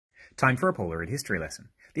Time for a Polaroid history lesson.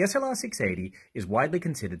 The SLR680 is widely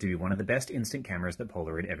considered to be one of the best instant cameras that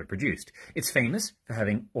Polaroid ever produced. It's famous for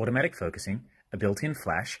having automatic focusing, a built-in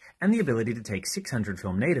flash, and the ability to take 600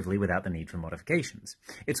 film natively without the need for modifications.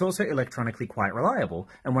 It's also electronically quite reliable,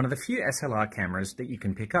 and one of the few SLR cameras that you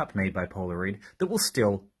can pick up made by Polaroid that will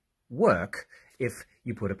still work if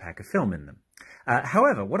you put a pack of film in them.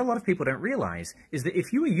 However, what a lot of people don't realize is that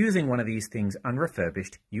if you are using one of these things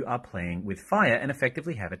unrefurbished, you are playing with fire and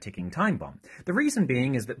effectively have a ticking time bomb. The reason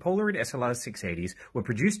being is that Polaroid SLR680s were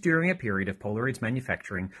produced during a period of Polaroid's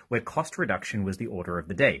manufacturing where cost reduction was the order of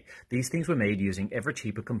the day. These things were made using ever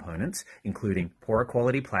cheaper components, including poorer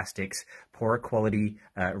quality plastics, poorer quality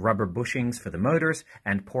rubber bushings for the motors,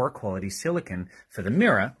 and poorer quality silicon for the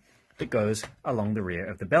mirror that goes along the rear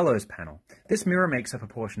of the bellows panel. This mirror makes up a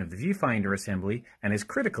portion of the viewfinder assembly and is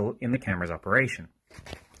critical in the camera's operation.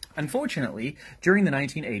 Unfortunately, during the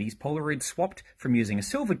 1980s, Polaroid swapped from using a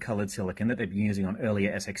silver-colored silicon that they'd been using on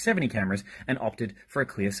earlier SX70 cameras and opted for a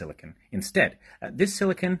clear silicon instead. This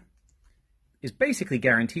silicon is basically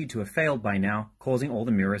guaranteed to have failed by now, causing all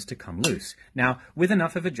the mirrors to come loose. Now, with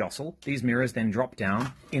enough of a jostle, these mirrors then drop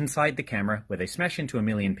down inside the camera where they smash into a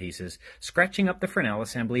million pieces, scratching up the Fresnel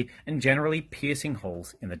assembly and generally piercing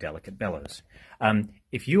holes in the delicate bellows.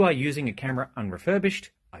 If you are using a camera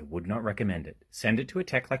unrefurbished, I would not recommend it. Send it to a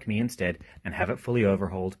tech like me instead and have it fully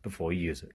overhauled before you use it.